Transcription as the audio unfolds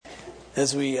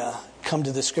As we come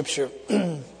to the scripture,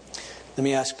 let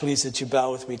me ask please that you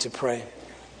bow with me to pray.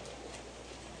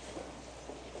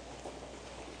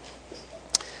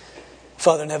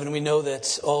 Father in heaven, we know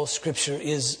that all scripture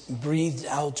is breathed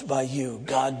out by you,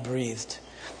 God breathed.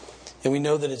 And we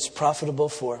know that it's profitable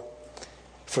for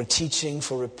teaching,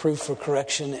 for reproof, for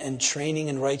correction, and training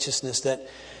in righteousness, that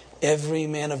every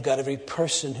man of God, every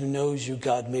person who knows you,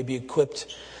 God, may be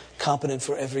equipped, competent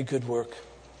for every good work.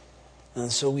 And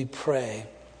so we pray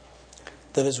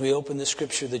that as we open the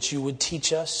scripture, that you would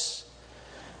teach us,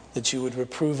 that you would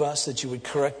reprove us, that you would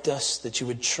correct us, that you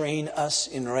would train us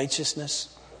in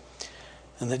righteousness,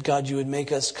 and that, God, you would make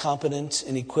us competent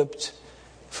and equipped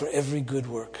for every good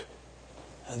work.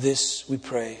 This we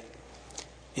pray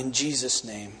in Jesus'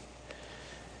 name.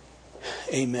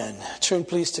 Amen. Turn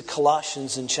please to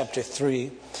Colossians in chapter 3.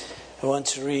 I want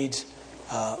to read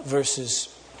verses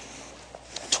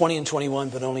 20 and 21,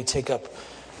 but only take up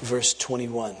verse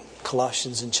 21.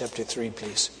 Colossians in chapter 3,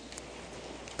 please.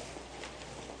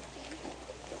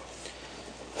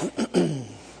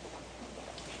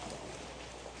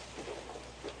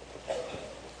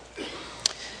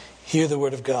 Hear the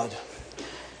word of God.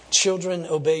 Children,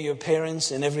 obey your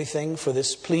parents in everything, for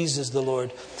this pleases the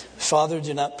Lord. Father,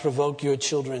 do not provoke your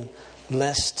children,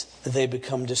 lest they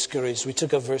become discouraged. We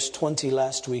took up verse 20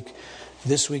 last week.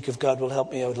 This week, if God will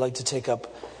help me, I would like to take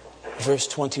up verse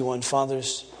 21.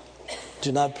 Fathers,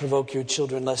 do not provoke your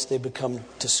children, lest they become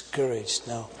discouraged.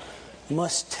 Now, I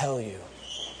must tell you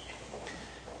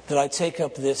that I take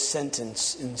up this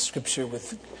sentence in Scripture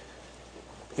with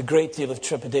a great deal of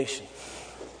trepidation.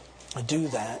 I do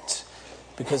that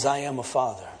because I am a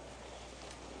father.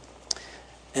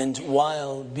 And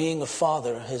while being a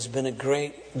father has been a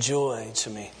great joy to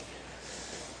me,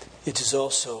 it has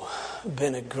also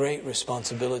been a great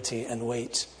responsibility and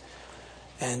weight.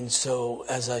 And so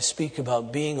as I speak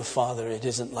about being a father, it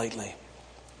isn't lightly.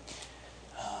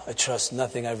 I trust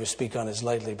nothing I ever speak on is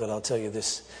lightly, but I'll tell you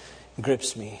this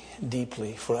grips me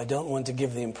deeply, for I don't want to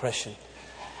give the impression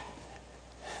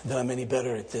that I'm any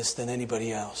better at this than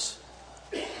anybody else.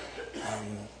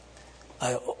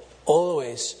 I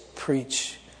always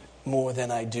preach more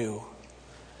than I do,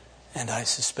 and I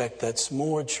suspect that's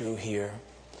more true here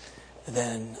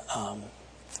than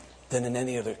in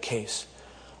any other case,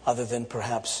 other than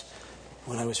perhaps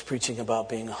when I was preaching about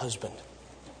being a husband.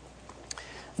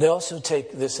 They also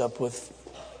take this up with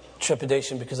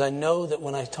trepidation because I know that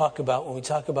when we talk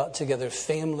about together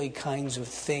family kinds of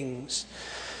things,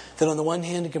 that on the one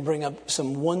hand it can bring up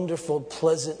some wonderful,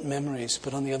 pleasant memories,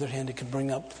 but on the other hand it can bring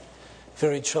up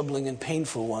very troubling and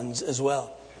painful ones as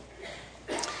well.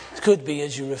 It could be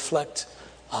as you reflect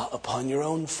upon your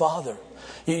own father.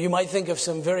 You might think of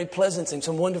some very pleasant things,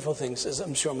 some wonderful things, as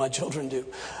I'm sure my children do.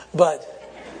 But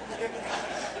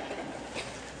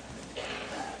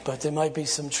there might be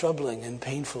some troubling and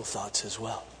painful thoughts as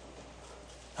well.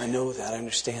 I know that. I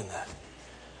understand that.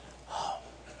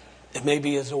 It may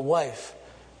be as a wife,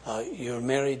 you're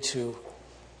married to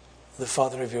the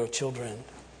father of your children,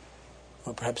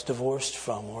 or perhaps divorced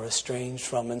from or estranged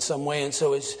from in some way. And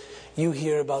so as you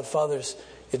hear about fathers,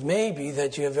 it may be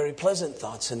that you have very pleasant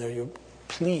thoughts and you're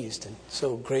pleased and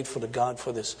so grateful to God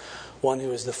for this one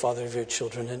who is the father of your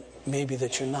children. And maybe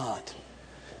that you're not.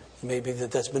 Maybe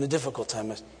that's been a difficult time,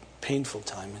 a painful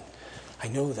time. And I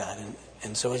know that.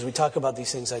 And so as we talk about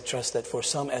these things, I trust that for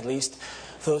some at least,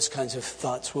 those kinds of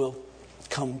thoughts will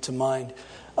come to mind.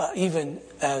 Even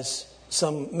as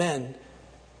some men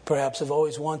perhaps have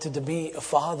always wanted to be a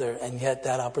father, and yet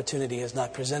that opportunity has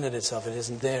not presented itself. It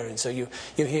isn't there. And so you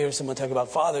hear someone talk about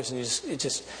fathers, and it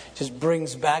just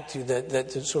brings back to you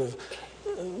that sort of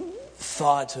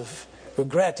thought of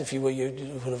regret, if you will.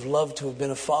 You would have loved to have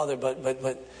been a father,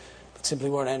 but simply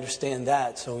weren't. I understand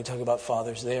that. So we talk about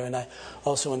fathers there. And I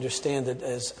also understand that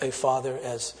as a father,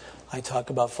 as I talk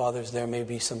about fathers, there may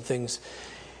be some things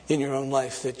in your own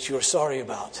life that you're sorry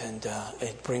about. And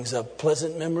it brings up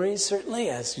pleasant memories, certainly,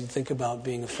 as you think about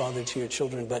being a father to your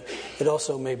children. But it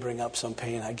also may bring up some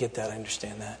pain. I get that. I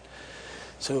understand that.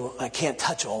 So I can't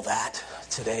touch all that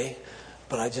today.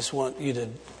 But I just want you to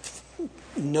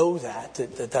know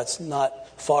that's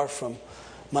not far from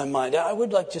my mind. I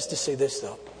would like just to say this,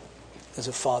 though, as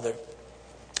a father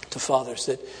to fathers,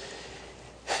 that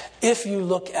if you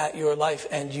look at your life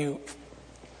and you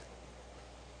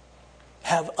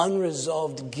have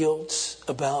unresolved guilt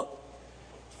about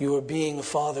your being a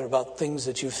father, about things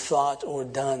that you've thought or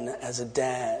done as a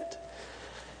dad,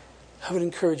 I would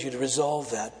encourage you to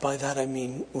resolve that. By that I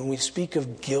mean, when we speak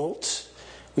of guilt,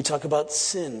 We talk about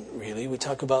sin, really. We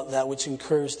talk about that which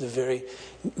incurs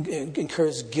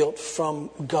guilt from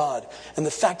God. And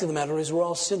the fact of the matter is we're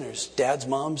all sinners. Dads,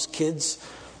 moms, kids,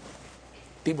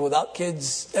 people without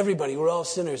kids, everybody, we're all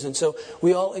sinners. And so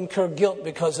we all incur guilt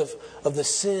because of the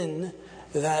sin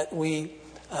that we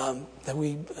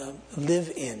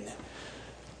live in.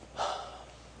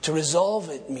 To resolve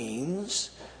it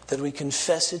means that we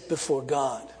confess it before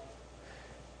God.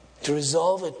 To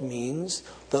resolve it means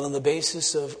that on the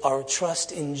basis of our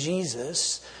trust in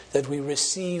Jesus, that we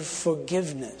receive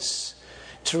forgiveness.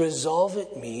 To resolve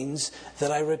it means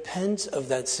that I repent of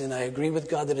that sin. I agree with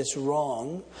God that it's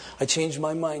wrong. I change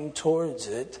my mind towards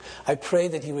it. I pray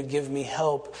that He would give me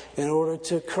help in order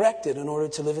to correct it, in order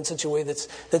to live in such a way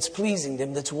that's pleasing to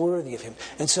Him, that's worthy of Him.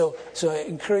 And so I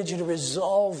encourage you to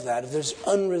resolve that. If there's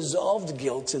unresolved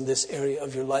guilt in this area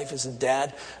of your life as a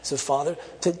dad, as a father,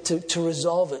 to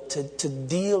resolve it, to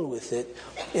deal with it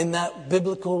in that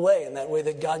biblical way, in that way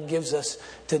that God gives us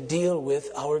to deal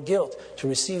with our guilt, to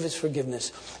receive His forgiveness.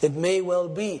 It may well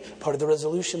be part of the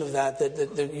resolution of that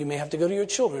you may have to go to your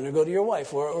children or go to your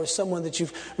wife or someone that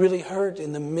you've really hurt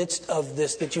in the midst of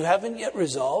this that you haven't yet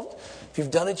resolved. If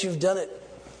you've done it, you've done it.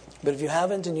 But if you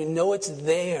haven't and you know it's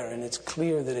there and it's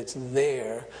clear that it's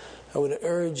there, I would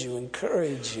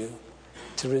encourage you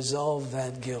to resolve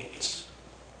that guilt.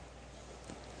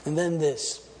 And then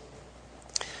this,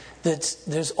 that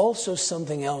there's also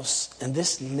something else, and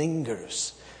this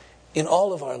lingers in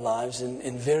all of our lives,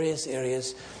 in various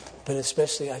areas, but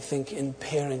especially, I think, in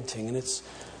parenting. And it's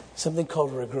something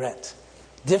called regret.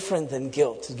 Different than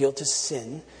guilt. Guilt is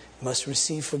sin. You must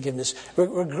receive forgiveness.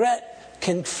 Regret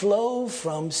can flow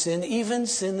from sin, even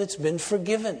sin that's been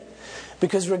forgiven.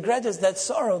 Because regret is that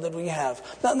sorrow that we have.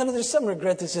 Now, there's some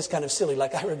regret that's just kind of silly,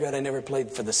 like I regret I never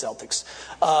played for the Celtics.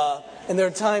 And there are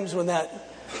times when that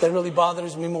really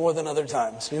bothers me more than other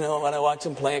times. You know, when I watch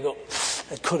them play, I go,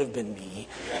 that could have been me.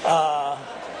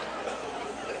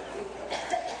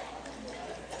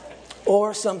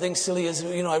 Or something silly as,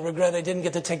 I regret I didn't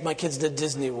get to take my kids to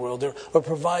Disney World or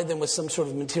provide them with some sort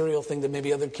of material thing that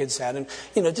maybe other kids had. And,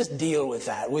 just deal with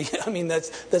that.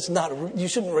 That's not, you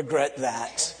shouldn't regret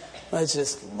that. That's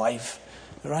just life,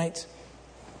 right?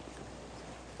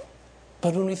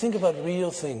 But when we think about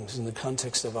real things in the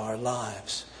context of our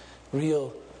lives,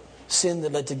 real sin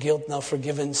that led to guilt now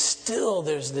forgiven, still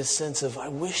there's this sense of, I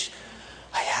wish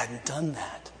I hadn't done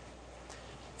that.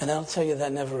 And I'll tell you,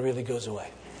 that never really goes away.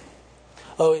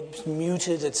 Oh, it's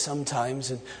muted at some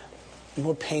times and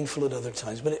more painful at other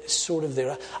times, but it's sort of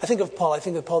there. I think of Paul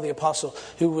the Apostle,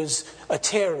 who was a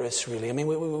terrorist, really.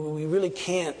 We really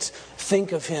can't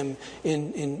think of him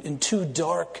in too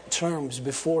dark terms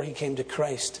before he came to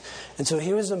Christ. And so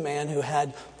he was a man who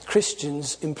had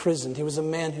Christians imprisoned. He was a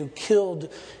man who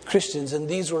killed Christians. And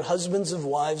these were husbands of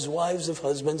wives, wives of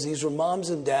husbands. These were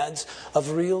moms and dads of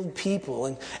real people.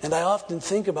 And I often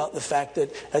think about the fact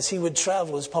that as he would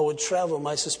travel, as Paul would travel,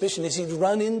 my suspicion is he'd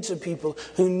run into people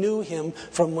who knew him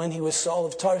from when he was Saul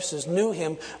of Tarsus, knew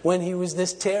him when he was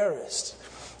this terrorist.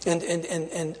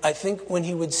 And I think when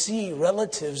he would see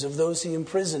relatives of those he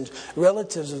imprisoned,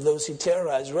 relatives of those he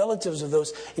terrorized, relatives of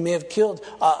those he may have killed,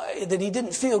 that he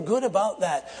didn't feel good about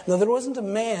that. Now, there wasn't a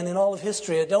man in all of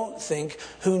history, I don't think,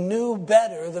 who knew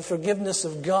better the forgiveness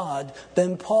of God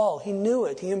than Paul. He knew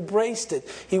it. He embraced it.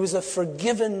 He was a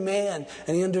forgiven man,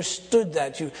 and he understood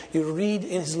that. You read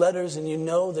in his letters, and you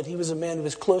know that he was a man who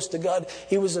was close to God.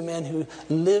 He was a man who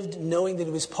lived knowing that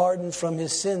he was pardoned from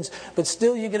his sins. But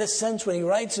still, you get a sense when he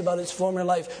writes about his former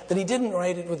life that he didn't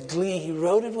write it with glee. He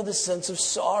wrote it with a sense of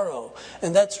sorrow.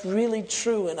 And that's really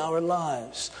true in our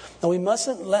lives. Now, we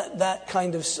mustn't let that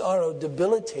kind of sorrow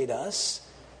debilitate us.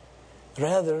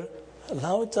 Rather,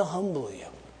 allow it to humble you.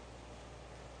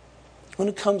 When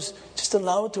it comes, just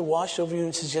allow it to wash over you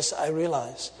and say, yes, I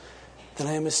realize that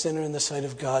I am a sinner in the sight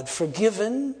of God,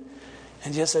 forgiven.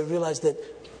 And yes, I realize that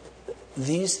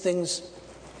these things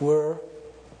were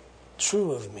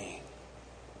true of me.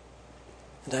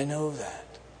 And I know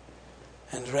that.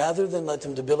 And rather than let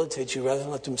them debilitate you, rather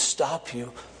than let them stop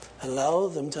you, allow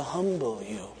them to humble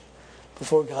you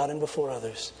before God and before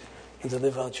others and to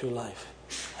live out your life.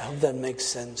 I hope that makes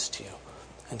sense to you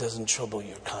and doesn't trouble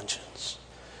your conscience,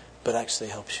 but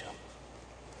actually helps you.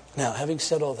 Now, having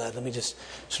said all that, let me just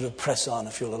sort of press on,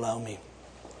 if you'll allow me.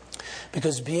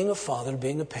 Because being a father,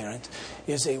 being a parent,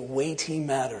 is a weighty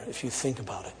matter if you think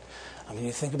about it.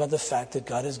 You think about the fact that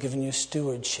God has given you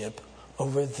stewardship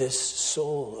over this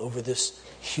soul, over this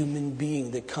human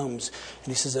being that comes. And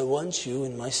he says, I want you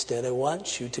in my stead, I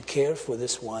want you to care for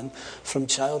this one from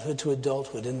childhood to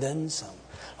adulthood and then some.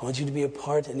 I want you to be a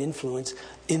part and influence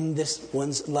in this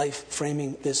one's life,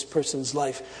 framing this person's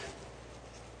life.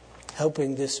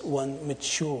 helping this one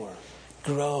mature,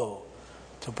 grow,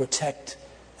 to protect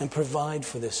and provide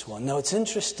for this one. Now it's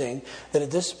interesting that at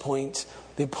this point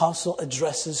the apostle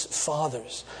addresses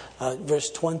fathers. Verse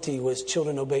 20 was,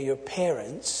 children, obey your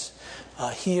parents.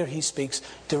 Here he speaks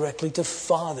directly to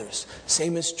fathers.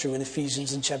 Same is true in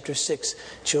Ephesians in chapter 6.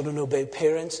 Children, obey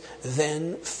parents,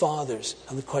 then fathers.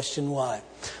 And the question, why?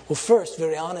 Well, first,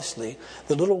 very honestly,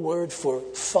 the little word for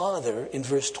father in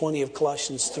verse 20 of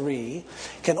Colossians 3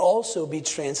 can also be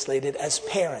translated as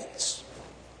parents.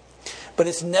 But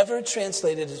it's never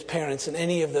translated as parents in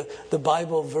any of the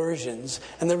Bible versions.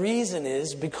 And the reason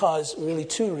is because, really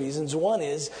two reasons. One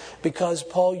is because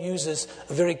Paul uses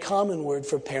a very common word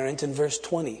for parent in verse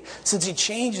 20. Since he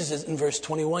changes it in verse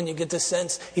 21, you get the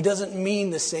sense he doesn't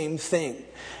mean the same thing.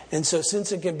 And so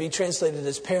since it can be translated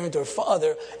as parent or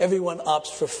father, everyone opts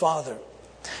for father.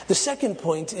 The second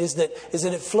point is that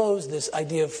it flows, this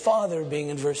idea of father being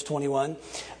in verse 21,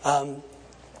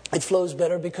 it flows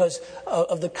better because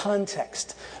of the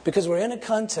context. Because we're in a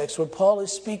context where Paul is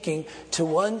speaking to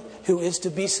one who is to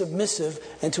be submissive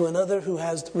and to another who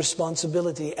has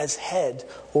responsibility as head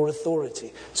or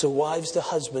authority. So wives to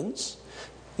husbands,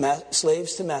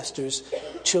 slaves to masters,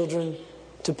 children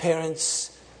to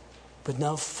parents, but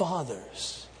now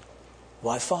fathers.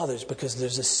 Why fathers? Because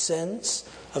there's a sense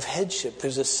of headship.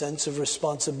 There's a sense of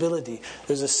responsibility.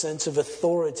 There's a sense of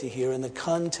authority here in the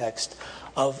context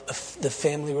of the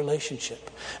family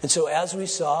relationship. And so as we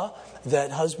saw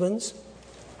that husbands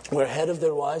were head of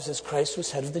their wives as Christ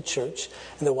was head of the church,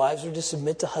 and the wives were to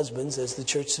submit to husbands as the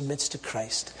church submits to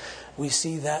Christ, we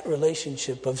see that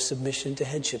relationship of submission to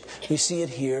headship. We see it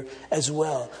here as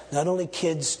well. Not only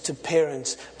kids to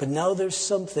parents, but now there's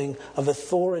something of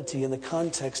authority in the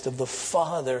context of the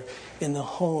father in the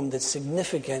home that's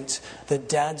significant, that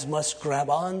dads must grab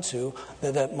onto,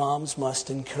 that moms must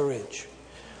encourage.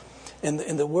 And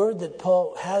the word that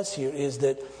Paul has here is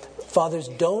that fathers,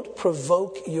 don't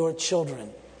provoke your children.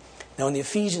 Now in the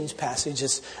Ephesians passage,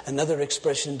 it's another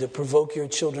expression to provoke your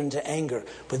children to anger.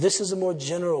 But this is a more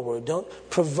general word. Don't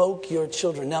provoke your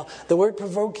children. Now the word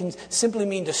provoke can simply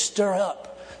mean to stir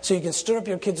up. So you can stir up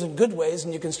your kids in good ways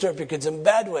and you can stir up your kids in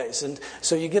bad ways. And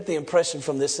so you get the impression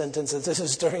from this sentence that this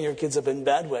is stirring your kids up in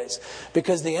bad ways.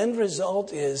 Because the end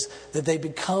result is that they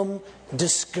become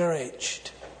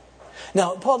discouraged.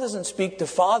 Now, Paul doesn't speak to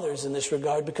fathers in this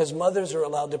regard because mothers are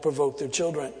allowed to provoke their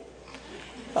children.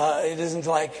 It isn't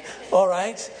like, all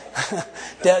right,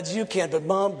 dads, you can't, but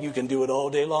mom, you can do it all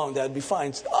day long. That'd be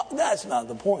fine. That's not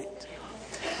the point.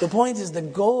 The point is the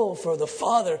goal for the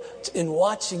father in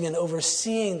watching and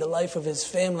overseeing the life of his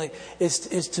family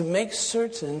is to make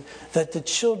certain that the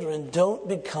children don't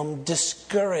become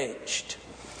discouraged.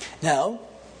 Now,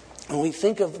 when we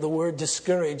think of the word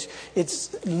discourage,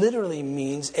 it literally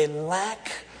means a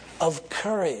lack of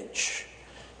courage.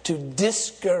 To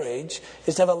discourage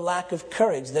is to have a lack of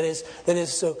courage. That is,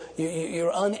 so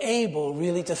you're unable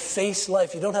really to face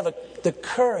life. You don't have the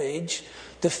courage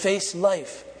to face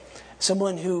life.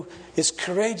 Someone who is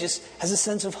courageous has a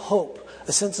sense of hope,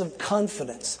 a sense of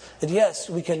confidence. That yes,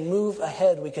 we can move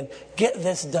ahead, we can get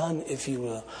this done, if you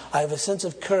will. I have a sense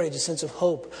of courage, a sense of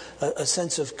hope, a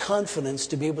sense of confidence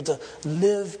to be able to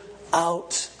live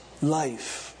out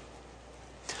life.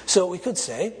 So we could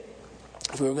say,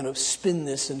 if we were going to spin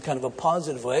this in kind of a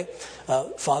positive way,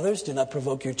 fathers, do not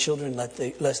provoke your children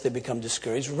lest they become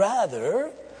discouraged.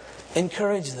 Rather,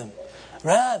 encourage them.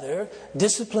 Rather,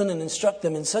 discipline and instruct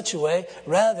them in such a way,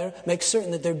 rather, make certain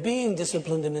that they're being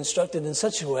disciplined and instructed in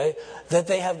such a way that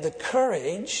they have the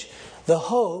courage, the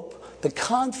hope, the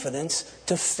confidence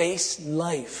to face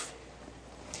life.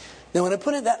 Now, when I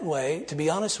put it that way, to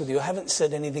be honest with you, I haven't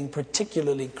said anything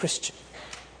particularly Christian.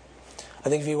 I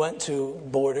think if you went to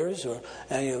Borders or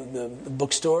the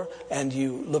bookstore and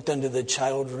you looked under the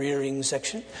child rearing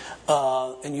section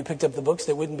and you picked up the books,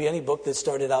 there wouldn't be any book that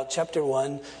started out chapter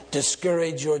 1,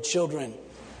 discourage your children.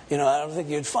 I don't think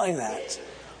you'd find that.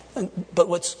 But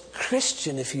what's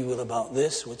Christian, if you will, about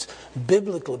this, what's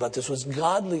biblical about this, what's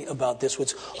godly about this,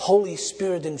 what's Holy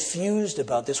Spirit infused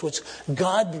about this, what's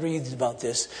God-breathed about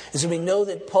this, is that we know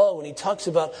that Paul, when he talks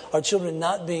about our children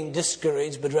not being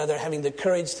discouraged, but rather having the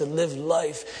courage to live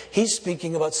life, he's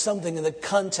speaking about something in the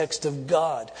context of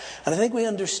God. And I think we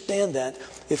understand that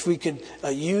if we could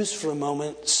use for a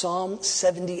moment Psalm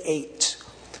 78.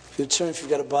 If you turn, if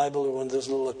you've got a Bible or one of those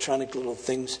little electronic little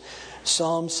things,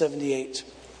 Psalm 78.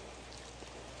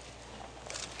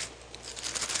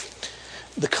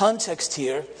 The context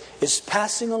here is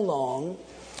passing along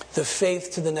the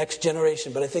faith to the next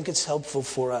generation. But I think it's helpful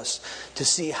for us to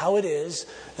see how it is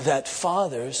that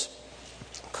fathers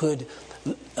could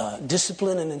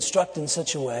discipline and instruct in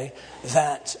such a way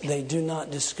that they do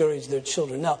not discourage their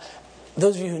children. Now,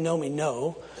 those of you who know me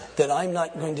know that I'm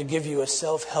not going to give you a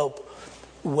self-help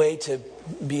way to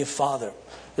be a father.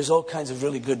 There's all kinds of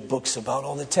really good books about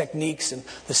all the techniques and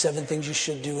the 7 things you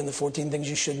should do and the 14 things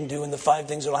you shouldn't do and the 5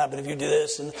 things that will happen if you do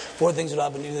this and 4 things that will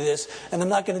happen if you do this. And I'm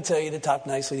not going to tell you to talk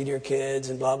nicely to your kids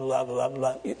and blah, blah, blah, blah,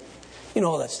 blah. You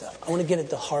know all that stuff. I want to get at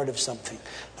the heart of something.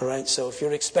 All right? So if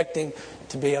you're expecting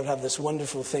to be able to have this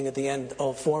wonderful thing at the end,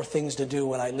 4 things to do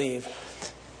when I leave,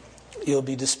 you'll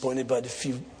be disappointed. But if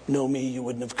you know me, you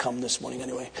wouldn't have come this morning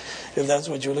anyway, if that's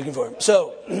what you're looking for.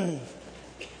 So,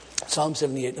 Psalm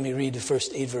 78, let me read the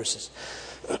first 8 verses.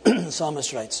 The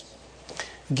psalmist writes,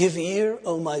 "Give ear,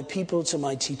 O my people, to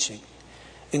my teaching.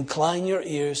 Incline your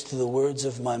ears to the words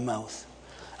of my mouth.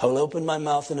 I will open my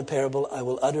mouth in a parable. I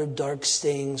will utter dark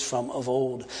sayings from of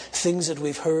old, things that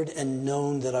we've heard and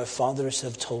known that our fathers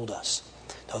have told us."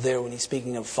 Now there, when he's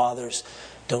speaking of fathers,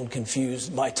 don't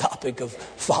confuse my topic of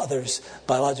fathers,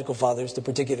 biological fathers, the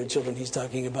particular children. He's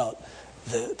talking about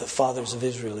the fathers of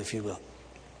Israel, if you will.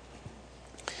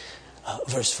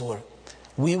 Verse 4,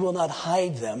 "We will not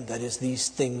hide them," that is, these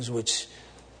things which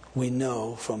we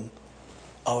know from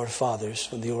our fathers,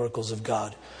 from the oracles of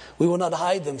God. "We will not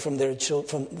hide them from their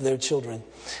children,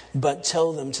 but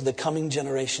tell them to the coming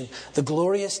generation the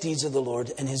glorious deeds of the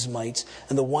Lord and his might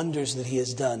and the wonders that he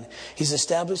has done. He's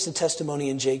established a testimony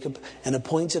in Jacob and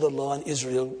appointed a law in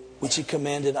Israel, which he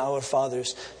commanded our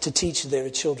fathers to teach their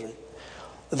children,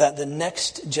 that the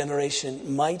next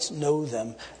generation might know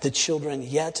them, the children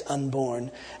yet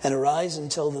unborn, and arise and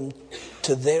tell them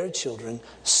to their children,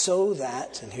 so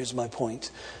that," and here's my point,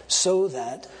 "so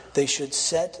that they should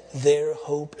set their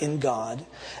hope in God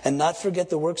and not forget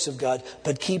the works of God,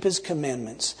 but keep his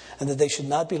commandments, and that they should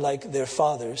not be like their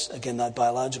fathers," again, not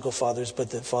biological fathers, but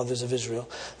the fathers of Israel.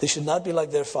 "They should not be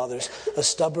like their fathers, a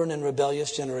stubborn and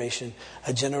rebellious generation,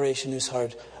 a generation whose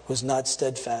heart was not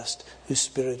steadfast, whose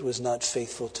spirit was not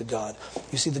faithful to God."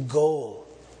 You see, the goal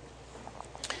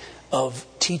of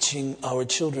teaching our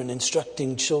children,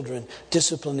 instructing children,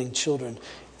 disciplining children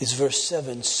is verse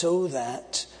 7, "so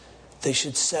that they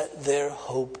should set their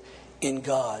hope in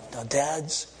God." Now,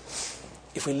 dads,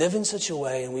 if we live in such a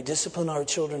way and we discipline our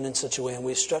children in such a way and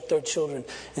we instruct our children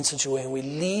in such a way and we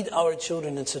lead our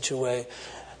children in such a way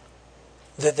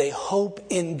that they hope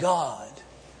in God,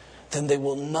 then they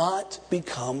will not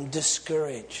become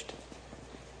discouraged.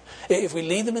 If we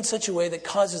lead them in such a way that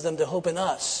causes them to hope in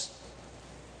us,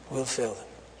 we'll fail them.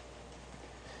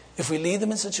 If we lead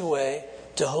them in such a way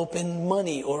to hope in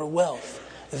money or wealth,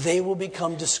 they will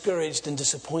become discouraged and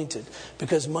disappointed,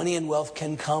 because money and wealth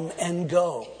can come and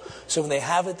go. So when they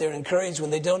have it, they're encouraged. When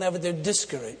they don't have it, they're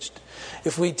discouraged.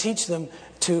 If we teach them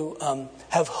to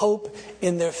have hope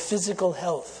in their physical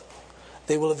health,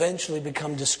 they will eventually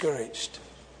become discouraged,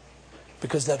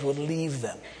 because that will leave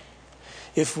them.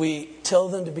 If we tell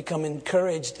them to become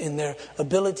encouraged in their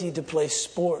ability to play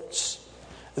sports,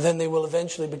 then they will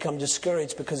eventually become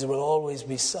discouraged, because there will always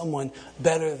be someone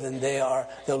better than they are.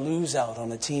 They'll lose out on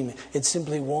a team. It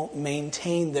simply won't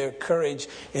maintain their courage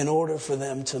in order for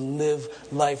them to live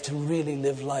life, to really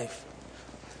live life.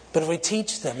 But if we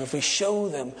teach them, if we show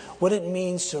them what it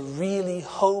means to really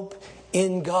hope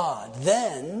in God,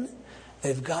 then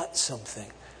they've got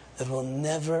something that will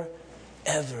never,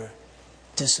 ever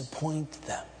disappoint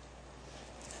them.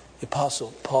 The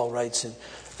Apostle Paul writes in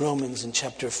Romans in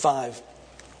chapter 5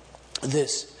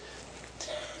 this.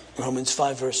 Romans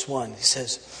 5 verse 1. He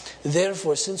says,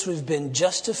 "Therefore, since we've been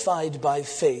justified by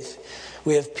faith,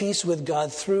 we have peace with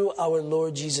God through our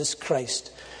Lord Jesus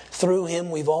Christ. Through him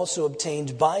we've also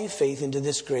obtained by faith into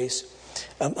this grace.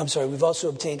 We've also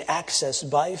obtained access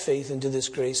by faith into this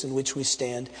grace in which we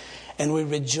stand, and we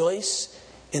rejoice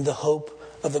in the hope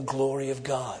of the glory of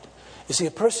God." You see,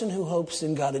 a person who hopes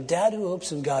in God, a dad who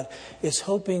hopes in God, is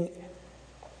hoping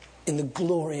in the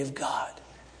glory of God.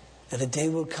 That a day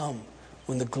will come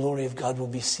when the glory of God will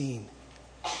be seen,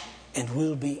 and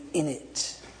we'll be in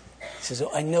it. He says,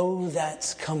 "Oh, I know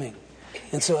that's coming.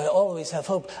 And so I always have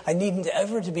hope. I needn't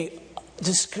ever to be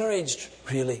discouraged,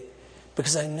 really,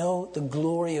 because I know the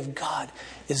glory of God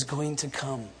is going to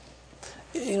come."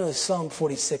 You know, Psalm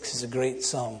 46 is a great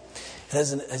psalm. It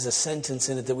has a sentence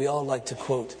in it that we all like to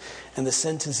quote. And the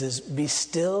sentence is, "Be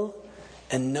still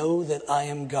and know that I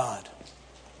am God."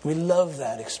 We love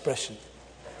that expression.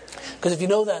 Because if you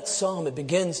know that psalm, it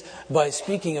begins by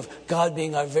speaking of God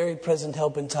being our very present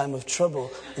help in time of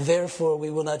trouble. "Therefore we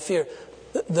will not fear.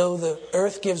 Though the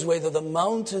earth gives way, though the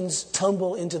mountains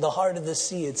tumble into the heart of the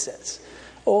sea," it says.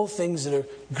 All things that are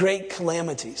great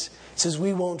calamities. It says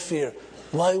we won't fear.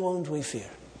 Why won't we fear?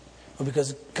 Well,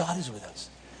 because God is with us.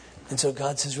 And so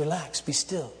God says, relax, be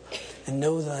still, and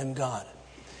know that I'm God.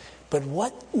 But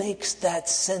what makes that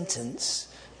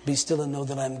sentence, be still and know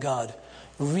that I'm God,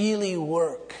 really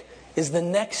work is the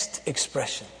next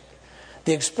expression.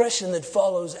 The expression that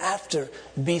follows after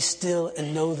be still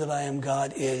and know that I am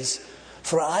God is,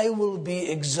 for I will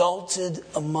be exalted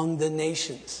among the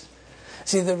nations.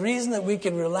 See, the reason that we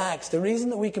can relax, the reason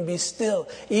that we can be still,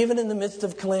 even in the midst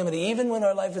of calamity, even when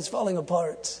our life is falling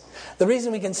apart, the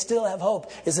reason we can still have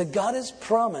hope is that God has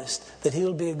promised that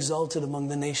He'll be exalted among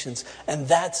the nations. And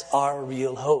that's our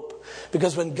real hope.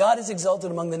 Because when God is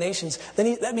exalted among the nations,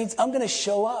 then that means I'm going to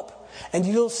show up and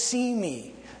you'll see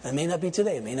me. It may not be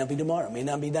today, it may not be tomorrow, it may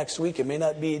not be next week, it may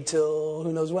not be till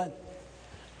who knows when.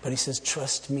 But He says,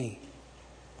 trust me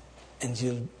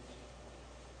and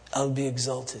I'll be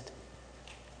exalted.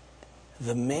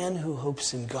 The man who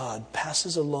hopes in God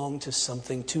passes along to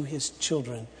something to his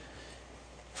children,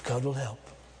 if God will help.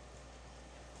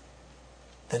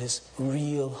 That is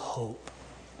real hope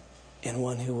in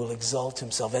one who will exalt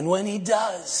himself. And when he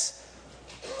does,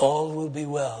 all will be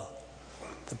well.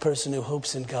 The person who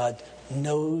hopes in God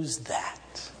knows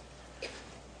that.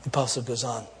 The apostle goes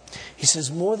on. He says,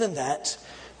 more than that,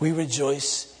 we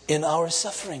rejoice in our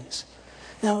sufferings.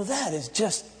 Now that is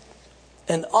just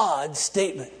an odd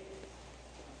statement.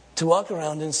 To walk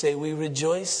around and say, we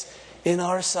rejoice in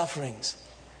our sufferings.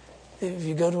 If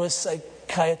you go to a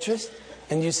psychiatrist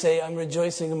and you say, I'm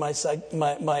rejoicing in my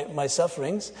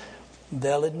sufferings,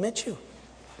 they'll admit you.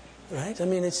 Right?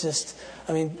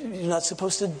 You're not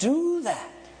supposed to do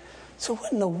that. So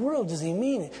what in the world does he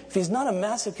mean? If he's not a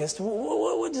masochist,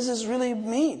 what does this really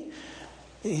mean?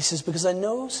 He says, because I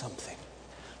know something.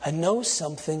 I know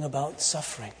something about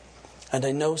suffering. And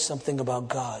I know something about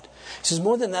God. He says,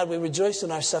 more than that, we rejoice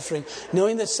in our suffering,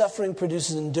 knowing that suffering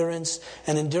produces endurance,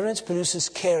 and endurance produces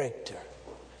character,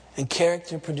 and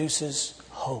character produces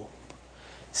hope.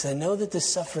 He says, I know that this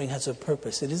suffering has a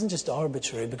purpose. It isn't just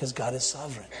arbitrary because God is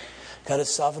sovereign. God is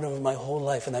sovereign over my whole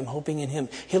life, and I'm hoping in Him.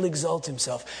 He'll exalt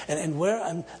Himself. And where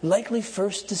I'm likely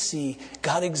first to see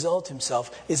God exalt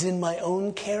Himself is in my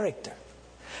own character.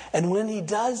 And when He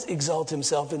does exalt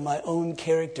Himself in my own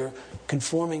character,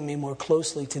 conforming me more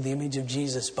closely to the image of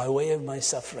Jesus by way of my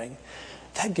suffering,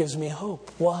 that gives me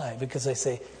hope. Why? Because I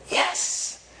say,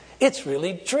 yes, it's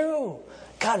really true.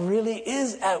 God really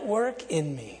is at work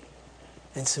in me.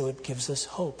 And so it gives us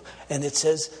hope. And it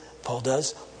says, Paul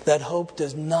does, that hope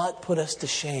does not put us to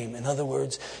shame. In other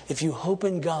words, if you hope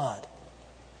in God,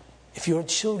 if your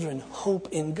children hope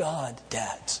in God,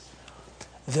 dads,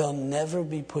 they'll never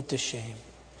be put to shame.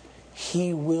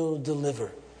 He will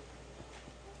deliver,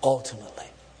 ultimately.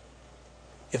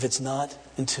 If it's not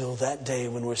until that day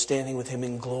when we're standing with Him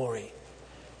in glory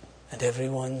and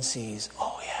everyone sees,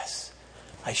 oh yes,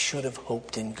 I should have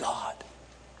hoped in God.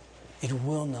 It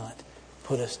will not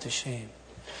put us to shame.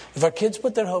 If our kids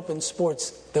put their hope in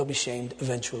sports, they'll be shamed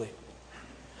eventually.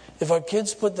 If our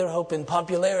kids put their hope in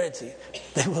popularity,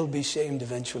 they will be shamed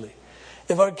eventually.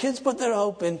 If our kids put their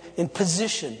hope in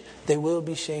position, they will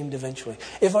be shamed eventually.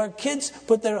 If our kids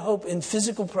put their hope in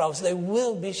physical prowess, they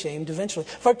will be shamed eventually.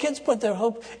 If our kids put their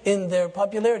hope in their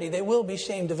popularity, they will be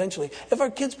shamed eventually. If our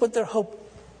kids put their hope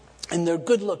in their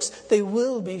good looks, they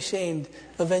will be shamed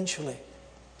eventually.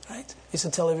 Right? I used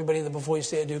to tell everybody that before you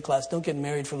say I do class, don't get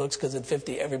married for looks because at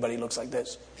 50, everybody looks like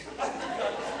this.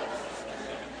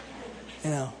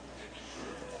 You know.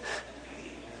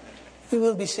 We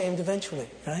will be shamed eventually,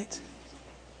 right?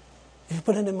 If you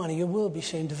put it in money, you will be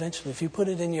shamed eventually. If you put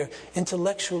it in your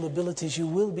intellectual abilities, you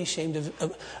will be shamed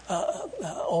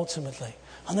ultimately.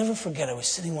 I'll never forget, I was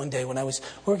sitting one day when I was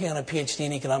working on a PhD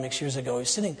in economics years ago. I was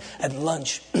sitting at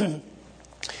lunch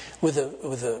with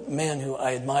a man who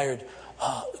I admired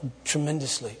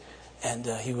tremendously. And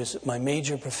he was my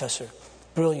major professor,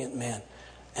 brilliant man.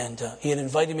 And he had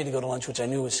invited me to go to lunch, which I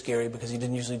knew was scary because he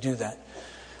didn't usually do that.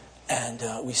 And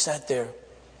we sat there.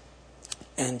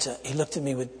 And he looked at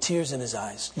me with tears in his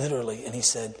eyes, literally, and he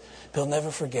said, Bill,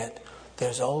 never forget,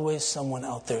 there's always someone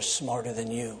out there smarter than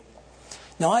you.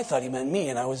 Now, I thought he meant me,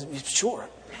 and I was sure.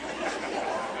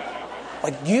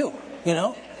 Like you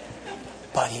know.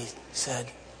 But he said,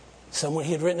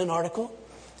 he had written an article,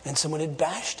 and someone had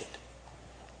bashed it.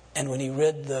 And when he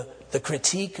read the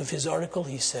critique of his article,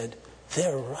 he said,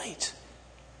 they're right.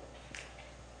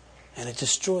 And it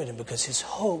destroyed him because his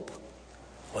hope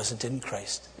wasn't in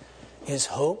Christ. His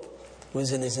hope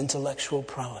was in his intellectual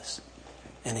prowess.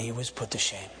 And he was put to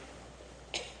shame.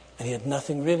 And he had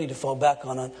nothing really to fall back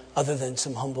on other than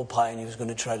some humble pie. And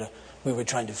we were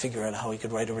trying to figure out how he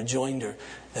could write a rejoinder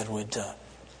that would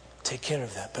take care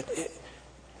of that. But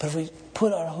if we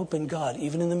put our hope in God,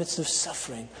 even in the midst of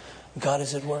suffering, God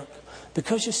is at work.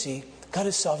 Because you see, God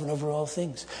is sovereign over all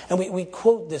things. And we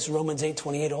quote this Romans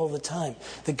 8:28 all the time,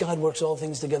 that God works all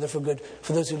things together for good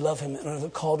for those who love him and are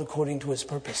called according to his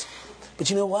purpose. But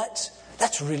you know what?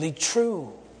 That's really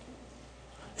true.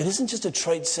 It isn't just a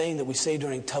trite saying that we say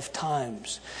during tough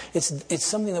times. It's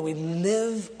something that we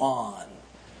live on.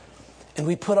 And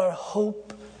we put our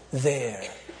hope there.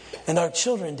 And our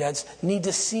children, dads, need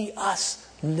to see us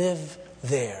live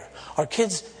there. Our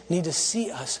kids need to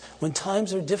see us when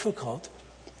times are difficult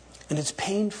and it's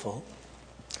painful,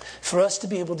 for us to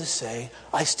be able to say,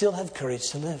 I still have courage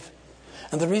to live.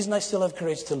 And the reason I still have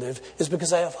courage to live is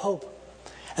because I have hope.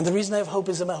 And the reason I have hope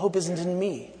is that my hope isn't in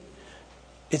me.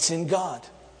 It's in God.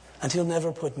 And he'll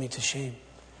never put me to shame.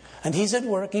 And he's at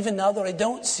work even now that I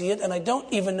don't see it and I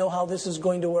don't even know how this is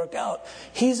going to work out.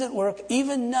 He's at work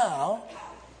even now,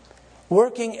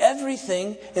 working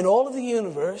everything in all of the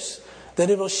universe that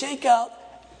it will shake out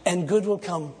and good will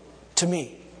come to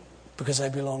me because I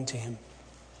belong to him.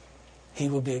 He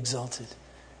will be exalted.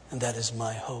 And that is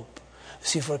my hope.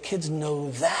 See, if our kids know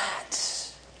that,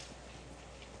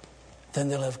 then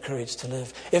they'll have courage to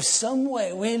live. If some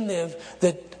way we live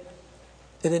that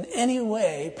in any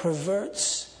way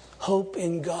perverts hope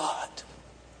in God,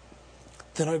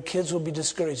 then our kids will be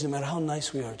discouraged no matter how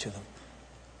nice we are to them.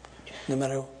 No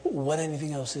matter what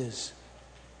anything else is.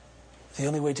 The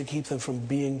only way to keep them from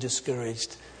being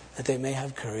discouraged, that they may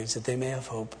have courage, that they may have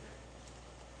hope,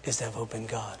 is to have hope in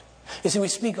God. You see, we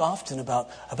speak often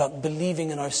about believing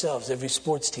in ourselves. Every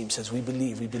sports team says, we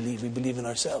believe in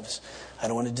ourselves. I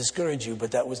don't want to discourage you,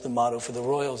 but that was the motto for the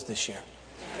Royals this year.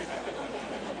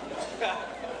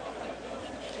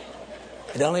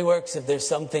 It only works if there's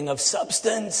something of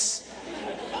substance,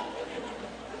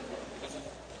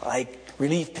 like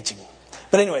relief pitching.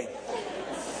 But anyway,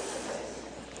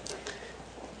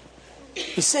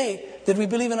 we say that we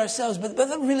believe in ourselves, but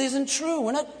that really isn't true.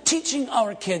 We're not teaching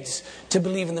our kids to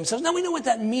believe in themselves. Now, we know what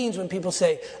that means when people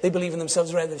say they believe in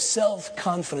themselves, rather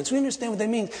self-confidence. We understand what that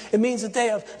means. It means that they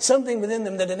have something within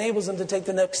them that enables them to take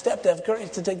the next step, to have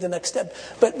courage to take the next step.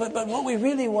 But what we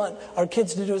really want our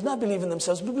kids to do is not believe in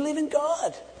themselves, but believe in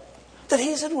God, that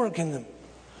he's at work in them.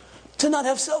 To not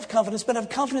have self-confidence, but have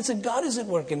confidence that God is at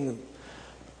work in them.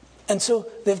 And so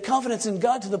they have confidence in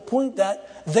God to the point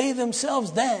that they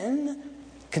themselves then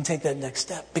can take that next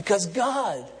step because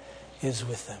God is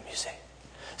with them, you see.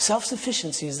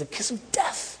 Self-sufficiency is the kiss of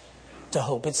death to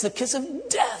hope. It's the kiss of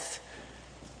death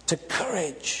to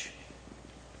courage.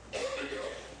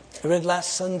 I read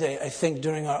last Sunday, I think,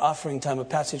 during our offering time, a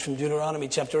passage from Deuteronomy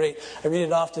chapter 8. I read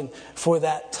it often for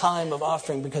that time of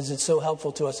offering because it's so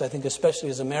helpful to us, I think, especially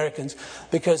as Americans,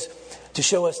 because to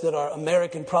show us that our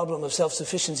American problem of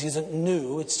self-sufficiency isn't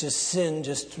new. It's just sin,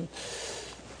 just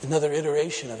another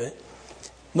iteration of it.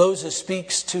 Moses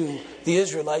speaks to the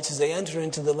Israelites as they enter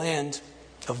into the land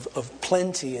of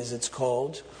plenty, as it's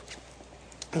called,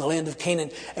 the land of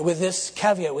Canaan. And with this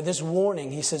caveat, with this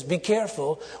warning, he says, be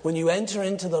careful when you enter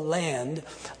into the land,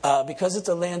 because it's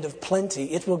a land of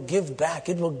plenty, it will give back.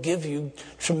 It will give you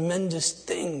tremendous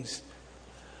things.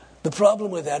 The problem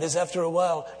with that is after a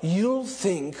while, you'll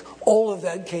think all of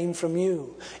that came from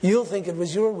you. You'll think it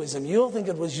was your wisdom. You'll think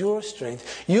it was your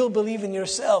strength. You'll believe in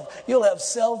yourself. You'll have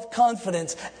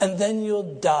self-confidence, and then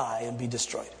you'll die and be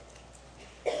destroyed.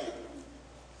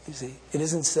 You see, it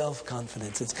isn't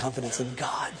self-confidence. It's confidence in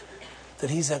God, that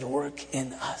he's at work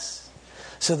in us.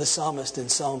 So the psalmist in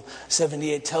Psalm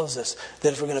 78 tells us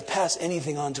that if we're going to pass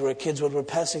anything on to our kids, what we're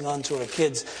passing on to our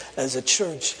kids as a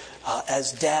church,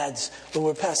 as dads, what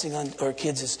we're passing on to our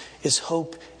kids is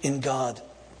hope in God.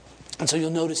 And so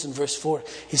you'll notice in verse 4,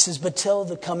 he says, but tell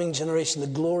the coming generation the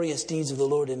glorious deeds of the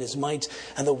Lord in his might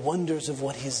and the wonders of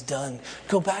what he's done.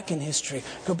 Go back in history.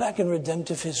 Go back in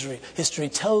redemptive history.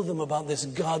 Tell them about this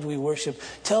God we worship.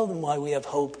 Tell them why we have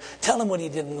hope. Tell them what he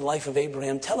did in the life of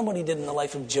Abraham. Tell them what he did in the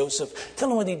life of Joseph. Tell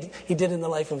them what he did in the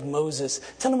life of Moses.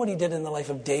 Tell them what he did in the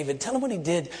life of David. Tell them what he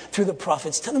did through the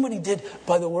prophets. Tell them what he did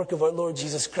by the work of our Lord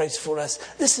Jesus Christ for us.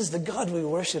 This is the God we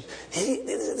worship. This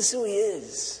is who he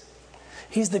is.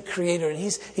 He's the creator, and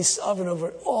he's sovereign over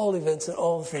all events and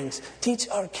all things. Teach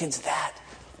our kids that.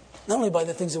 Not only by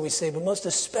the things that we say, but most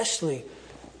especially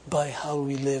by how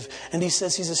we live. And he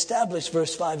says he's established,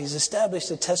 verse 5, he's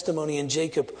established a testimony in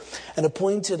Jacob and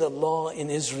appointed a law in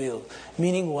Israel.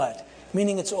 Meaning what?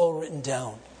 Meaning it's all written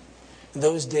down. In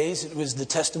those days, it was the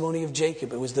testimony of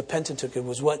Jacob. It was the Pentateuch. It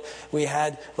was what they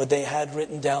had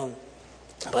written down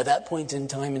by that point in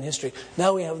time in history.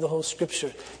 Now we have the whole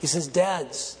scripture. He says,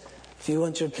 dads, if you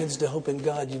want your kids to hope in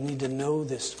God, you need to know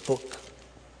this book.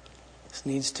 This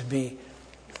needs to be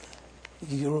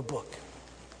your book.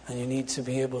 And you need to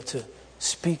be able to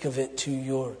speak of it to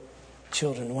your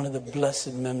children, one of the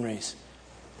blessed memories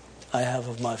I have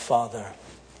of my father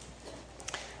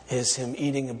is him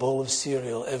eating a bowl of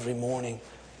cereal every morning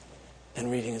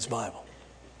and reading his Bible.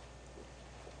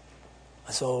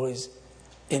 That's always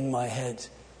in my head.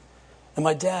 And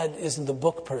my dad isn't the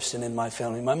book person in my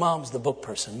family. My mom's the book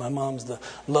person. My mom's the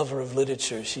lover of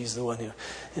literature. She's the one who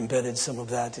embedded some of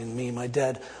that in me. My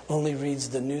dad only reads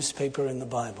the newspaper and the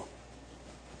Bible.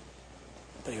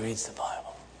 But he reads the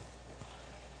Bible.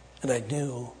 And I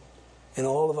knew in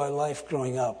all of our life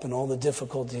growing up and all the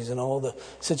difficulties and all the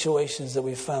situations that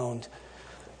we found,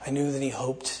 I knew that he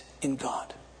hoped in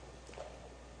God.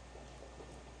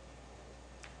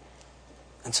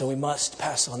 And so we must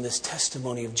pass on this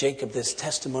testimony of Jacob, this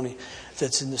testimony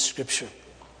that's in the Scripture.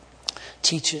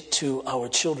 Teach it to our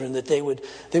children that they would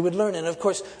learn. And of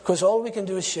course, all we can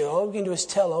do is share. All we can do is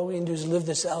tell. All we can do is live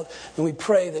this out. And we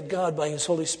pray that God, by His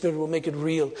Holy Spirit, will make it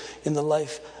real in the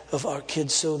life of our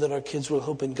kids so that our kids will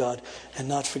hope in God and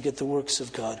not forget the works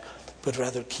of God, but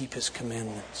rather keep His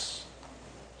commandments.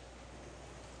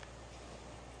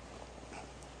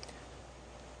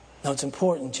 Now, it's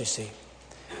important, you see,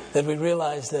 that we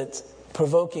realize that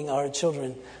provoking our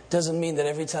children doesn't mean that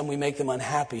every time we make them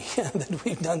unhappy that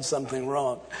we've done something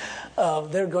wrong.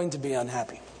 They're going to be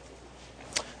unhappy.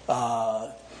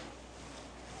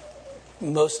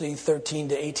 Mostly 13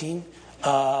 to 18.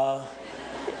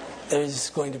 They're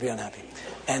just going to be unhappy.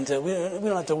 And we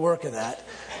don't have to work at that.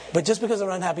 But just because they're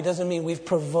unhappy doesn't mean we've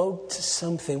provoked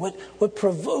something. What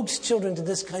provokes children to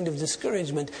this kind of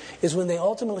discouragement is when they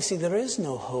ultimately see there is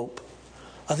no hope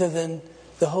other than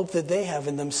the hope that they have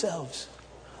in themselves.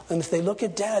 And if they look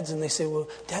at dads and they say, well,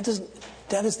 dad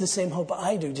is the same hope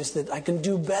I do, just that I can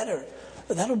do better,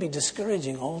 that'll be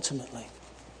discouraging ultimately.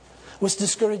 What's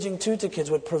discouraging too to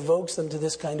kids, what provokes them to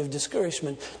this kind of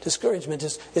discouragement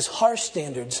is harsh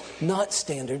standards, not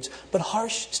standards, but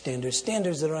harsh standards.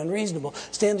 Standards that are unreasonable,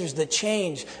 standards that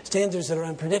change, standards that are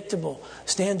unpredictable,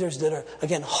 standards that are,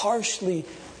 again, harshly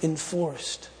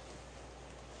enforced.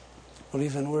 Or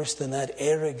even worse than that,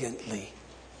 arrogantly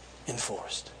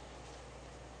enforced.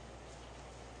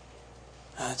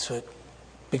 That's what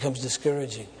becomes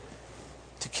discouraging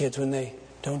to kids when they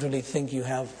don't really think you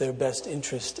have their best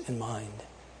interest in mind.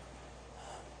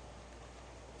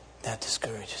 That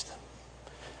discourages them.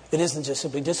 It isn't just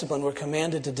simply discipline. We're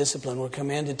commanded to discipline. We're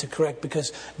commanded to correct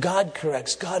because God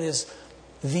corrects. God is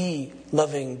the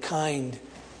loving, kind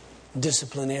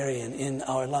disciplinarian in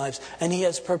our lives. And He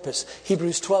has purpose.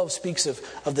 Hebrews 12 speaks of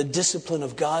the discipline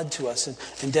of God to us.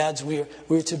 And dads, we're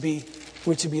to be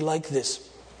like this.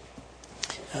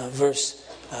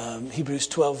 Hebrews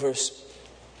 12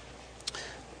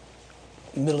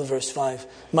 middle of verse 5.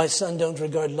 My son, don't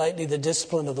regard lightly the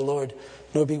discipline of the Lord,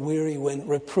 nor be weary when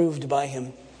reproved by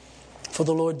Him. For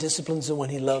the Lord disciplines the one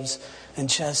He loves and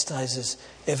chastises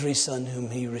every son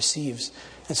whom He receives.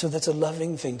 And so that's a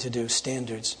loving thing to do,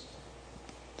 standards,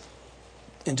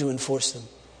 and to enforce them.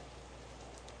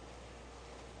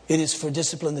 It is for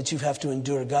discipline that you have to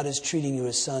endure. God is treating you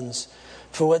as sons.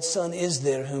 For what son is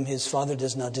there whom his father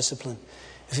does not discipline?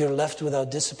 If you're left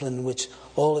without discipline in which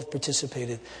all have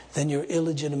participated, then you're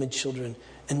illegitimate children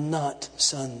and not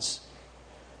sons.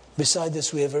 Beside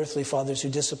this, we have earthly fathers who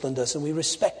disciplined us, and we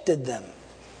respected them.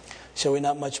 Shall we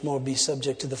not much more be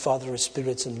subject to the Father of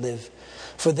spirits and live?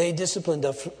 For they disciplined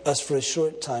us for a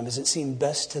short time, as it seemed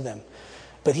best to them.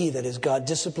 But He, that is God,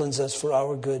 disciplines us for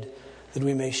our good, that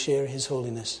we may share His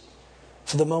holiness.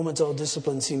 For the moment, all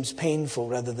discipline seems painful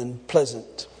rather than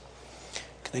pleasant.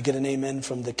 Can I get an amen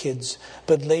from the kids?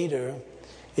 But later,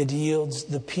 it yields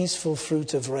the peaceful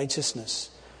fruit of righteousness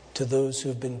to those who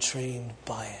have been trained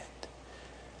by it.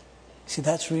 See,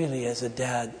 that's really, as a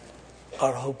dad,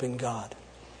 our hope in God.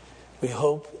 We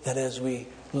hope that as we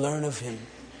learn of Him,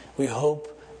 we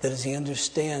hope that as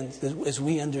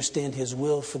we understand His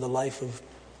will for the life of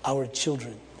our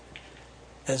children,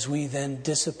 as we then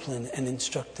discipline and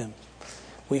instruct them,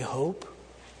 we hope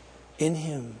in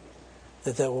Him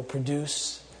that will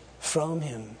produce from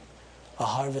Him a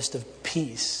harvest of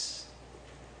peace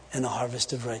and a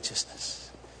harvest of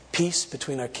righteousness. Peace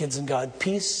between our kids and God,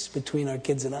 peace between our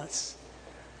kids and us,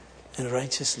 and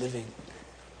righteous living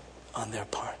on their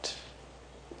part.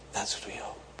 That's what we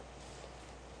hope.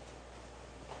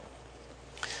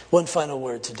 One final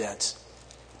word to dads.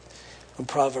 From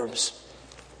Proverbs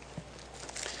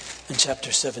in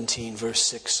chapter 17, verse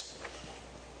 6.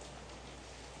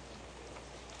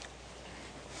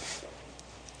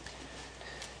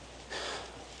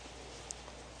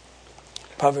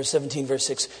 Proverbs 17, verse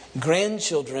 6.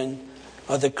 Grandchildren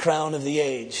are the crown of the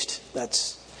aged.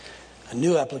 That's a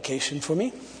new application for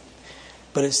me.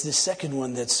 But it's the second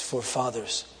one that's for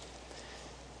fathers.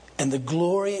 And the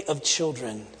glory of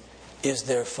children is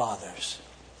their fathers.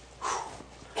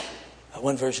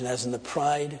 One version has, and the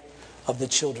pride of the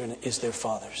children is their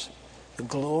fathers. The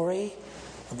glory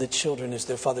of the children is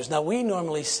their fathers. Now, we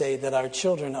normally say that our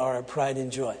children are our pride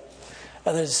and joy.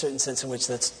 Now, there's a certain sense in which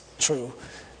that's true,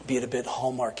 be it a bit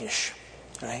Hallmarkish,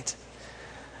 right?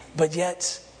 But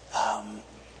yet,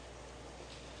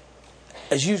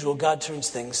 as usual, God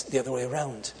turns things the other way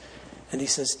around. And he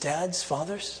says, dads,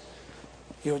 fathers,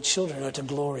 your children are to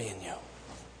glory in you.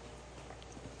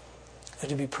 They're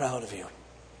to be proud of you.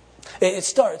 It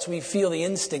starts, we feel the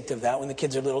instinct of that when the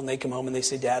kids are little and they come home and they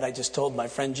say, Dad, I just told my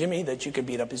friend Jimmy that you could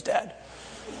beat up his dad.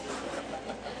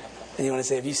 And you want to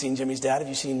say, have you seen Jimmy's dad? Have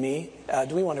you seen me?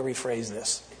 Do we want to rephrase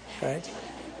this? Right?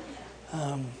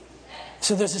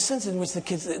 So there's a sense in which the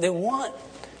kids, they want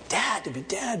dad to be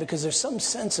dad because there's some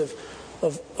sense of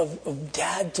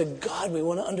dad to God. We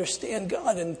want to understand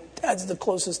God, and dad's the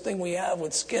closest thing we have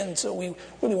with skin, so we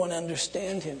really want to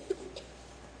understand him.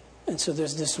 And so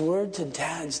there's this word to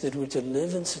dads that we're to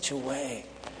live in such a way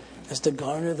as to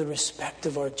garner the respect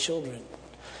of our children.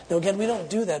 Now again, we don't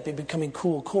do that by becoming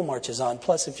cool marches on.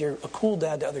 Plus, if you're a cool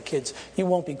dad to other kids, you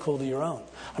won't be cool to your own.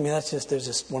 I mean, there's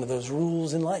just one of those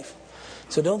rules in life.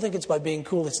 So don't think it's by being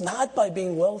cool. It's not by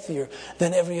being wealthier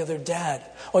than every other dad.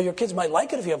 Oh, your kids might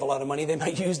like it if you have a lot of money. They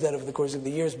might use that over the course of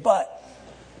the years. But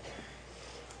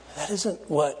that isn't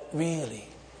what really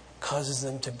causes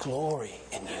them to glory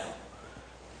in you.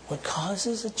 What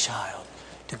causes a child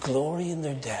to glory in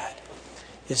their dad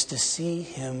is to see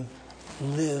him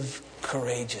live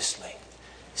courageously.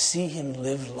 See him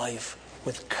live life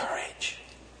with courage.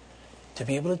 To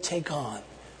be able to take on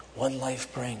what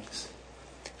life brings.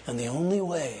 And the only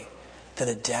way that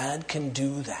a dad can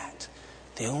do that,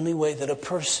 the only way that a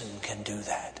person can do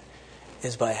that,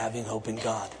 is by having hope in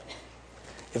God.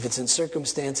 If it's in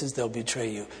circumstances, they'll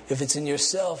betray you. If it's in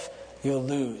yourself, you'll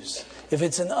lose. If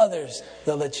it's in others,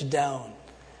 they'll let you down.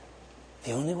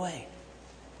 The only way,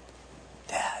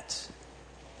 dads,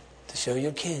 to show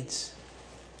your kids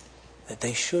that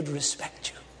they should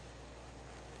respect you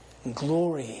and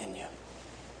glory in you,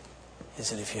 is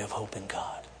that if you have hope in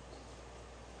God,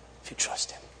 if you trust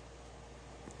him.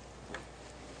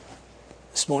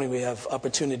 This morning we have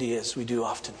opportunity, as we do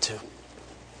often, to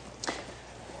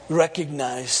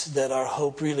recognize that our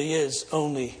hope really is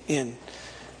only in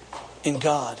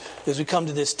God. As we come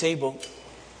to this table,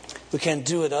 we can't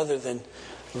do it other than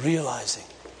realizing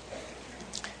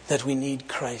that we need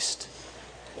Christ.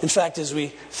 In fact, as we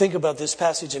think about this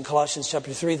passage in Colossians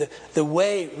chapter 3, the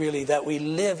way really that we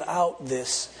live out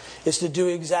this is to do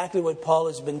exactly what Paul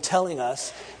has been telling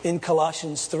us in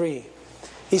Colossians 3.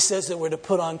 He says that we're to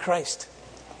put on Christ.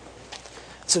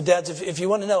 So dads, if you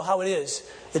want to know how it is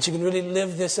that you can really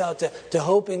live this out, to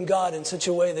hope in God in such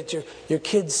a way that your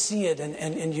kids see it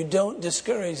and you don't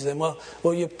discourage them,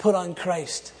 well, you put on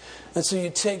Christ. And so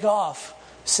you take off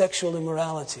sexual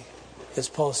immorality, as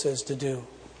Paul says to do.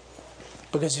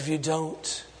 Because if you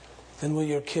don't, then will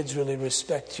your kids really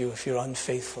respect you if you're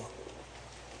unfaithful?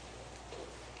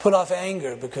 Put off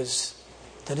anger, because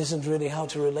that isn't really how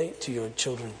to relate to your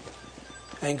children.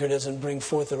 Anger doesn't bring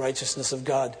forth the righteousness of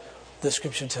God, the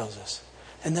Scripture tells us.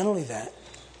 And not only that,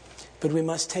 but we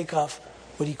must take off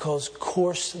what he calls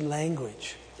coarse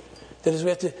language. That is, we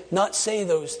have to not say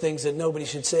those things that nobody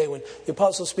should say. When the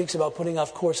apostle speaks about putting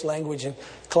off coarse language in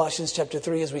Colossians chapter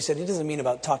 3, as we said, he doesn't mean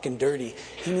about talking dirty.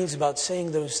 He means about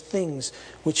saying those things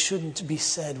which shouldn't be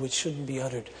said, which shouldn't be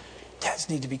uttered. Dads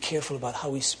need to be careful about how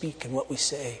we speak and what we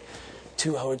say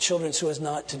to our children so as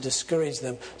not to discourage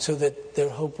them, so that their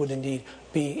hope would indeed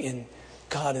be in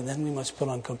God. And then we must put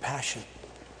on compassion.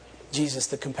 Jesus,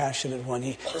 the compassionate one,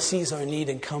 he sees our need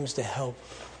and comes to help.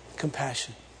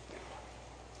 Compassion.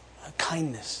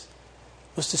 Kindness.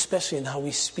 Most especially in how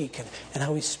we speak and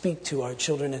how we speak to our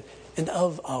children and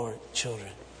of our children.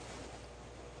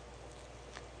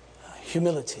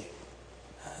 Humility.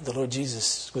 The Lord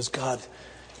Jesus was God.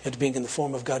 Yet being in the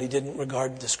form of God, he didn't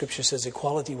regard, the Scripture says,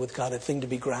 equality with God a thing to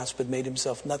be grasped, but made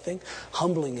himself nothing,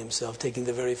 humbling himself, taking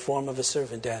the very form of a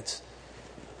servant. Dads.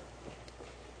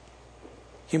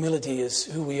 Humility is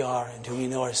who we are and who we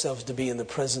know ourselves to be in the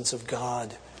presence of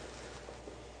God.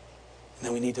 And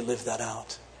then we need to live that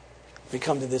out. We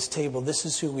come to this table, this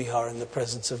is who we are in the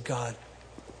presence of God.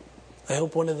 I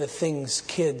hope one of the things,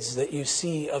 kids, that you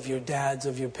see of your dads,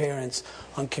 of your parents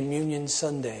on Communion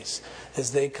Sundays,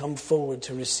 as they come forward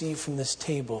to receive from this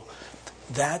table,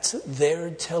 that's they're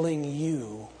telling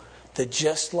you that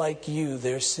just like you,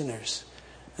 they're sinners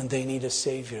and they need a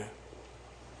Savior.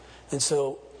 And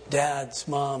so, dads,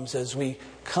 moms, as we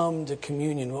come to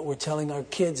communion, what we're telling our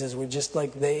kids is we're just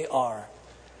like they are.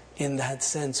 in that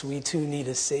sense. We too need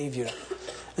a Savior.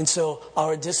 And so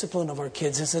our discipline of our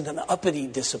kids isn't an uppity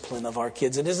discipline of our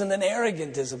kids. It isn't an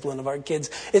arrogant discipline of our kids.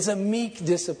 It's a meek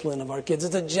discipline of our kids.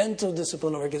 It's a gentle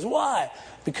discipline of our kids. Why?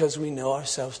 Because we know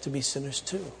ourselves to be sinners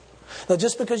too. Now,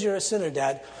 just because you're a sinner,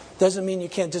 Dad, doesn't mean you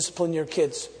can't discipline your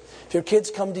kids. If your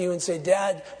kids come to you and say,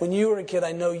 Dad, when you were a kid,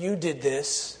 I know you did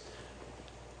this.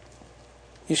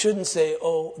 You shouldn't say,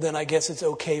 oh, then I guess it's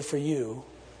okay for you.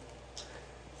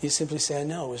 You simply say, I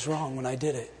know it was wrong when I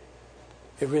did it.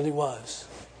 It really was.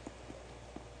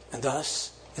 And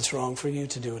thus, it's wrong for you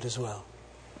to do it as well.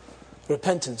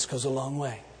 Repentance goes a long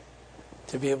way.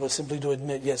 To be able simply to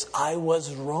admit, yes, I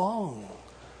was wrong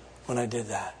when I did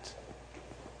that.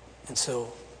 And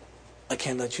so, I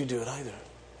can't let you do it either.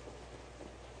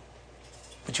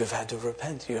 But you've had to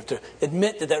repent. You have to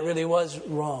admit that that really was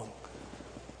wrong.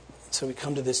 And so we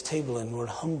come to this table and we're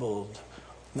humbled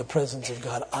in the presence of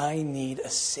God. I need a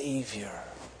Savior.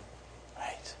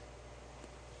 Right?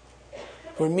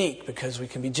 We're meek because we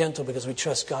can be gentle, because we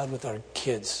trust God with our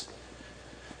kids.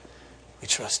 We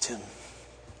trust Him.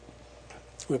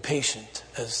 We're patient,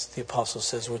 as the apostle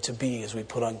says we're to be as we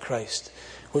put on Christ.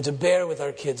 We're to bear with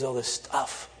our kids all this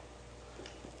stuff.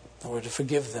 And we're to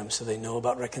forgive them so they know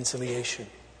about reconciliation.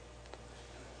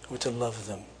 We're to love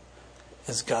them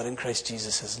as God in Christ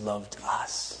Jesus has loved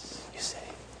us, you say.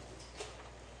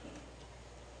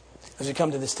 As we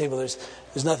come to this table, there's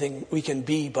nothing we can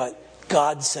be but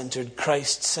God-centered,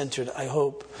 Christ-centered. I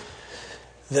hope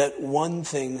that one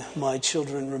thing my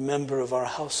children remember of our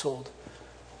household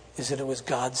is that it was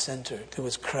God-centered. It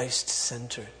was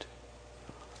Christ-centered.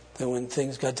 That when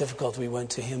things got difficult, we went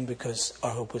to Him because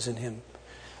our hope was in Him.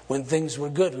 When things were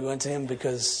good, we went to Him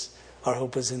because our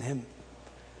hope was in Him.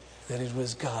 That it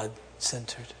was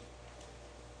God-centered.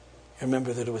 I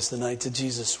remember that it was the night that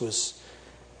Jesus was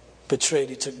betrayed.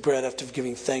 He took bread after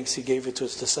giving thanks. He gave it to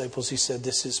His disciples. He said,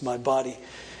 this is my body,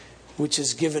 which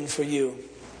is given for you.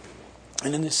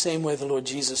 And in the same way, the Lord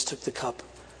Jesus took the cup.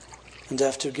 And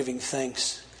after giving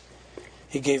thanks,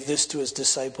 He gave this to His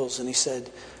disciples. And He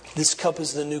said, this cup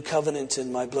is the new covenant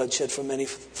in my blood shed for many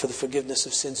for the forgiveness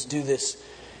of sins. Do this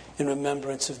in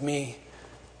remembrance of me.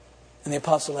 And the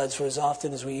apostle adds, for as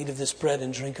often as we eat of this bread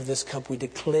and drink of this cup, we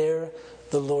declare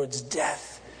the Lord's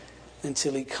death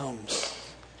until He comes.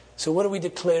 So what are we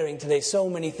declaring today? So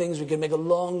many things. We can make a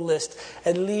long list.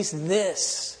 At least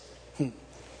this. We're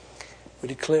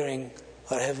declaring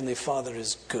our Heavenly Father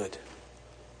is good.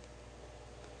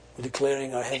 We're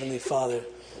declaring our Heavenly Father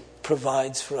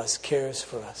provides for us, cares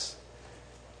for us.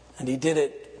 And He did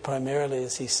it primarily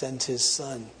as He sent His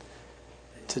Son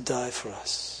to die for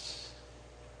us.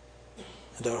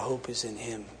 And our hope is in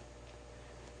Him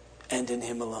and in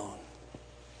Him alone.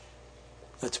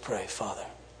 Let's pray, Father.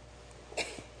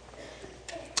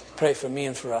 Pray for me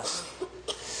and for us,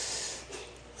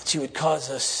 that You would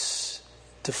cause us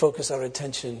to focus our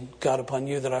attention, God, upon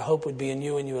You, that our hope would be in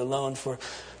You and You alone. For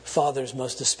fathers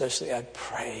most especially, I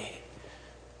pray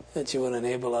that You would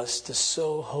enable us to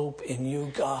sow hope in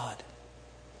You, God.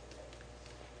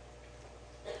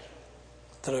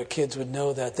 That our kids would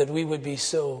know that we would be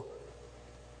so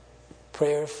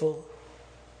prayerful,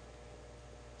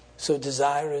 so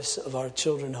desirous of our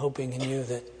children hoping in You,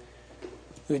 that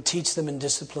we would teach them and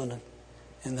discipline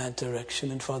in that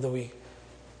direction. And Father, we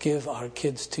give our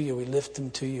kids to You. We lift them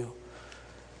to You.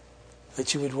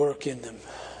 That You would work in them.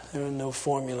 There are no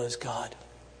formulas, God.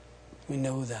 We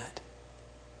know that.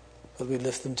 But we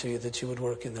lift them to You, that You would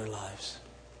work in their lives.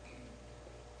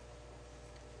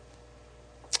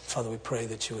 Father, we pray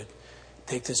that You would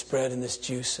take this bread and this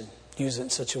juice and use it in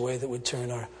such a way that would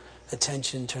turn our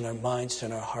attention, turn our minds,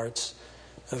 turn our hearts,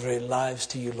 our very lives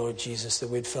to You, Lord Jesus, that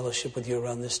we'd fellowship with You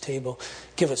around this table.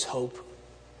 Give us hope.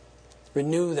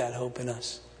 Renew that hope in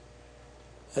us.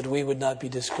 That we would not be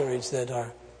discouraged, that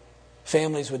our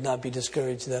families would not be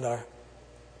discouraged, that our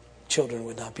children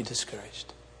would not be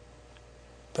discouraged.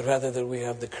 But rather that we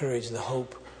have the courage, the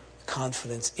hope, the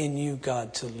confidence in You,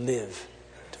 God, to live,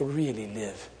 to really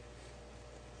live,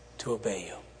 to obey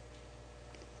You.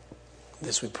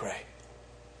 This we pray.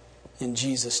 In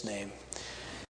Jesus' name.